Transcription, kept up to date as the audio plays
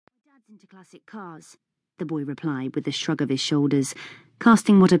into classic cars, the boy replied with a shrug of his shoulders,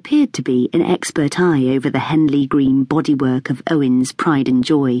 casting what appeared to be an expert eye over the Henley Green bodywork of Owen's pride and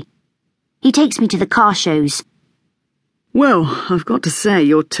joy. He takes me to the car shows. Well, I've got to say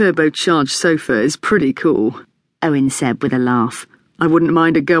your turbocharged sofa is pretty cool, Owen said with a laugh. I wouldn't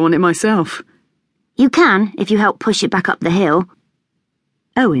mind a go on it myself. You can, if you help push it back up the hill.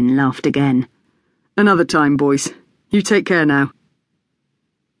 Owen laughed again. Another time, boys. You take care now.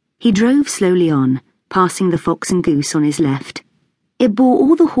 He drove slowly on, passing the Fox and Goose on his left. It bore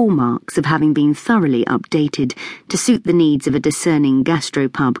all the hallmarks of having been thoroughly updated to suit the needs of a discerning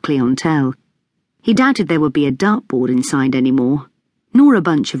gastropub clientele. He doubted there would be a dartboard inside anymore, nor a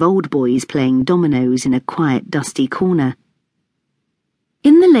bunch of old boys playing dominoes in a quiet, dusty corner.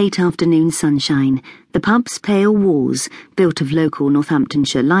 In the late afternoon sunshine, the pub's pale walls, built of local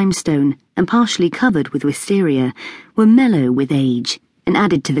Northamptonshire limestone and partially covered with wisteria, were mellow with age and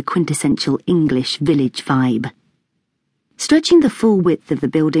added to the quintessential English village vibe. Stretching the full width of the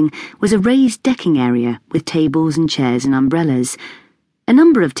building was a raised decking area with tables and chairs and umbrellas. A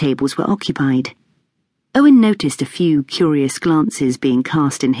number of tables were occupied. Owen noticed a few curious glances being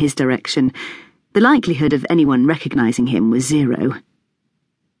cast in his direction. The likelihood of anyone recognizing him was zero.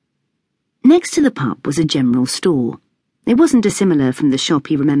 Next to the pub was a general store. It wasn't dissimilar from the shop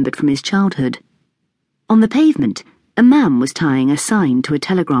he remembered from his childhood. On the pavement, a man was tying a sign to a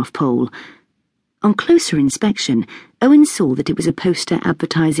telegraph pole. On closer inspection, Owen saw that it was a poster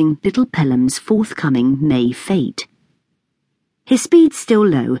advertising Little Pelham's forthcoming May fête. His speed still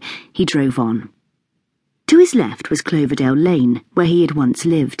low, he drove on. To his left was Cloverdale Lane, where he had once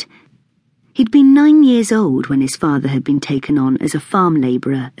lived. He'd been 9 years old when his father had been taken on as a farm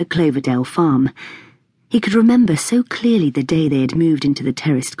labourer at Cloverdale Farm. He could remember so clearly the day they had moved into the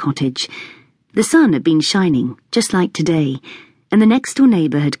terraced cottage. The sun had been shining, just like today, and the next-door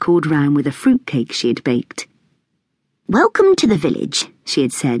neighbour had called round with a fruitcake she had baked. "Welcome to the village," she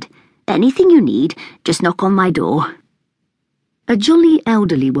had said. "Anything you need, just knock on my door." A jolly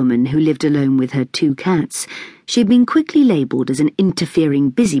elderly woman who lived alone with her 2 cats, she had been quickly labelled as an interfering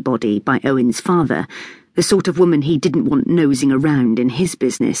busybody by Owen's father, the sort of woman he didn't want nosing around in his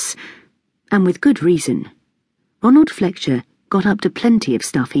business. And with good reason. Ronald Fletcher got up to plenty of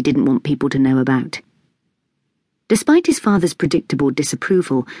stuff he didn't want people to know about. Despite his father's predictable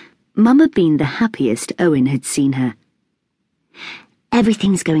disapproval, Mum had been the happiest Owen had seen her.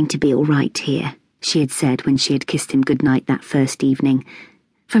 "Everything's going to be all right here," she had said when she had kissed him goodnight that first evening.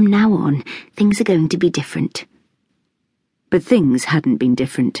 "From now on, things are going to be different." But things hadn't been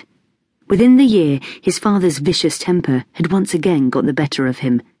different. Within the year, his father's vicious temper had once again got the better of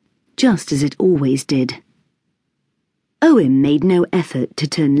him, just as it always did. Owen made no effort to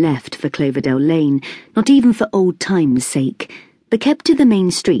turn left for Cloverdale Lane, not even for old times' sake, but kept to the main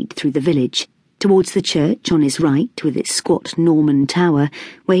street through the village, towards the church on his right with its squat Norman tower,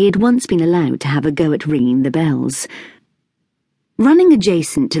 where he had once been allowed to have a go at ringing the bells. Running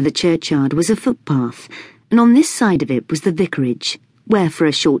adjacent to the churchyard was a footpath, and on this side of it was the vicarage, where for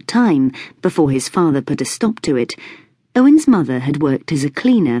a short time, before his father put a stop to it, Owen's mother had worked as a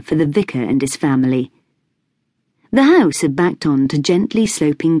cleaner for the vicar and his family. The house had backed on to gently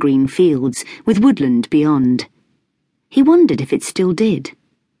sloping green fields, with woodland beyond. He wondered if it still did.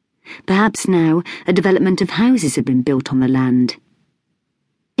 Perhaps now a development of houses had been built on the land.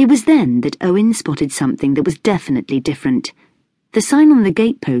 It was then that Owen spotted something that was definitely different. The sign on the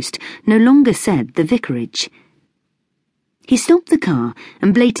gatepost no longer said the vicarage. He stopped the car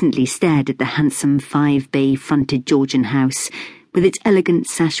and blatantly stared at the handsome 5-bay fronted Georgian house, with its elegant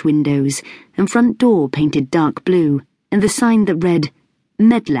sash windows and front door painted dark blue, and the sign that read,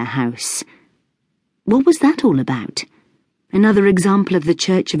 Medlar House. What was that all about? Another example of the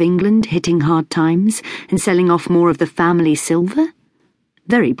Church of England hitting hard times and selling off more of the family silver?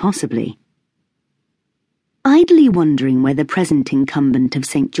 Very possibly. Idly wondering where the present incumbent of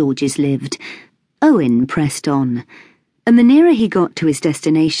St. George's lived, Owen pressed on, and the nearer he got to his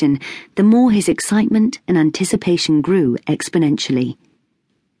destination, the more his excitement and anticipation grew exponentially.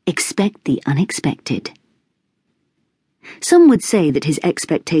 Expect the unexpected. Some would say that his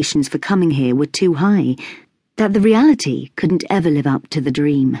expectations for coming here were too high, that the reality couldn't ever live up to the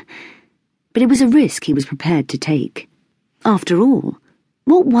dream. But it was a risk he was prepared to take. After all,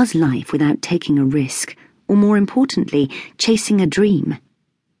 what was life without taking a risk, or more importantly, chasing a dream?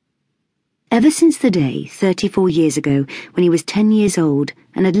 Ever since the day, 34 years ago, when he was 10 years old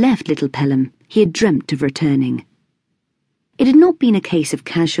and had left Little Pelham, he had dreamt of returning. It had not been a case of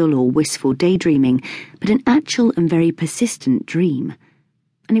casual or wistful daydreaming, but an actual and very persistent dream.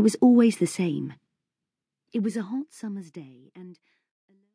 And it was always the same. It was a hot summer's day, and